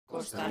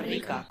Costa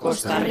Rica,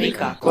 Costa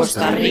Rica,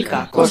 Costa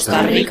Rica,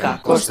 Costa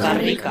Rica, Costa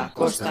Rica,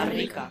 Costa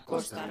Rica,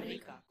 Costa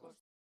Rica.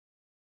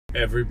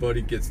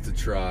 Everybody gets to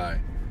try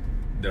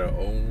their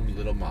own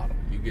little model.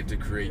 You get to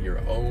create your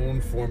own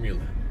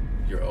formula,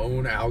 your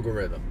own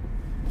algorithm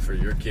for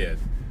your kid,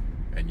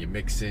 and you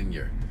mix in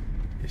your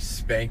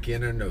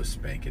spanking or no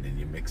spanking, and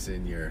you mix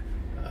in your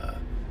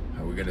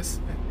are we gonna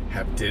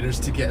have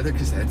dinners together,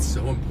 because that's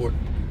so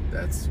important.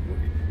 That's what,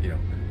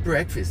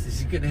 breakfast.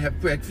 Is he gonna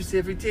have breakfast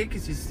every day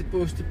because it's the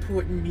most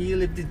important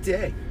meal of the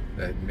day?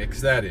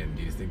 Mix that in.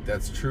 Do you think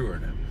that's true or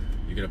not?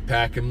 You're gonna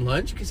pack him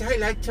lunch because I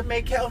like to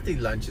make healthy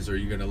lunches, or are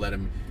you gonna let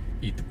him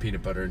eat the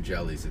peanut butter and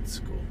jellies at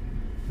school,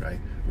 right?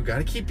 We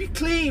gotta keep you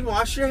clean,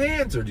 wash your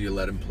hands, or do you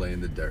let him play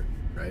in the dirt,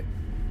 right?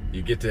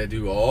 You get to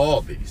do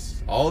all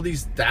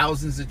these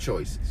thousands of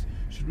choices.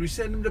 Should we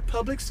send him to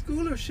public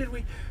school, or should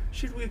we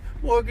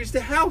mortgage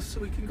the house so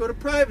we can go to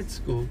private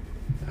school?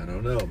 I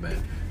don't know,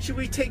 man. Should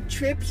we take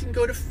trips and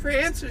go to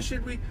France, or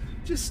should we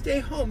just stay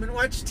home and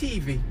watch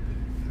TV?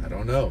 I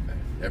don't know, man.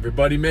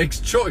 Everybody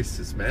makes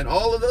choices, man.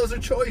 All of those are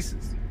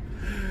choices.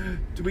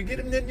 Do we get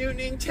him the new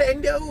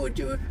Nintendo, or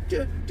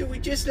do we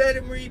just let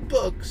him read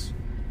books?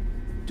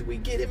 Do we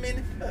get him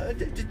in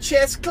the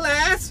chess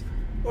class,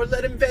 or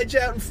let him veg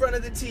out in front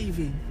of the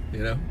TV?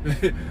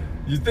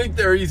 You think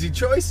they're easy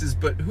choices,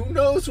 but who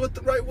knows what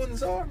the right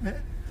ones are,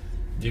 man?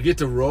 You get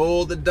to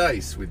roll the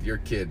dice with your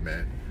kid,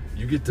 man.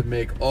 You get to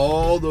make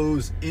all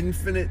those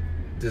infinite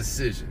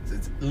decisions.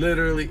 It's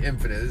literally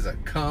infinite. It's a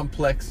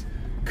complex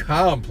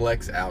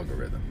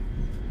algorithm.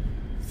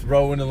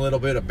 Throw in a little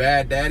bit of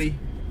bad daddy,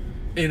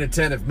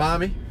 inattentive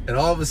mommy, and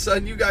all of a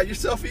sudden you got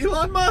yourself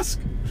Elon Musk.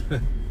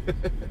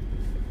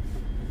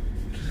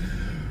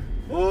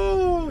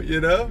 Oh,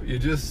 you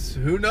just,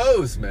 who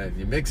knows, man?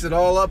 You mix it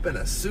all up in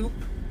a soup,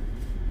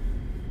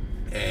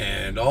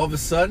 and all of a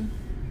sudden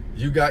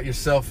you got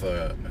yourself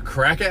a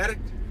crack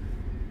addict,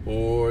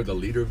 or the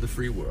leader of the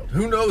free world.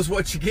 Who knows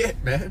what you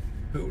get, man?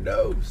 Who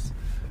knows?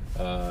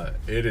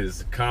 It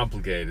is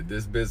complicated,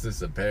 this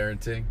business of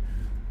parenting.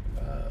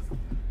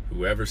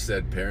 Whoever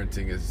said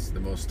parenting is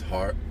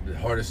the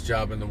hardest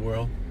job in the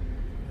world,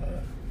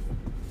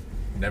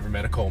 never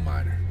met a coal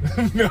miner.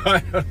 No, I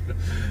don't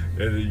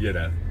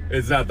know.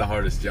 It's not the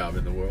hardest job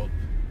in the world,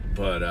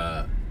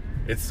 but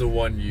it's the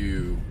one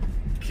you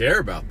care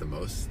about the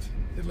most,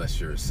 unless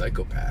you're a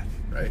psychopath,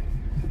 right?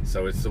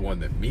 So it's the one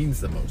that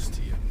means the most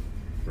to you,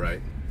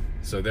 right?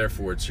 So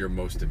therefore it's your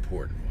most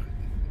important one,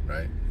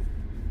 right?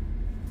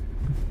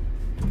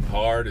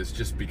 Hard is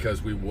just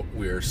because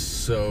we are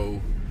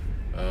so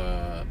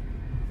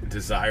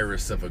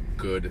desirous of a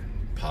good,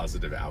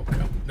 positive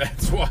outcome.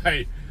 That's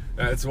why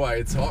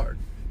it's hard,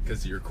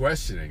 because you're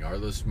questioning, are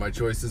my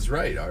choices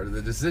right? Are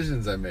the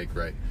decisions I make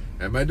right?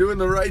 Am I doing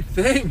the right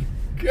thing?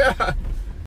 God.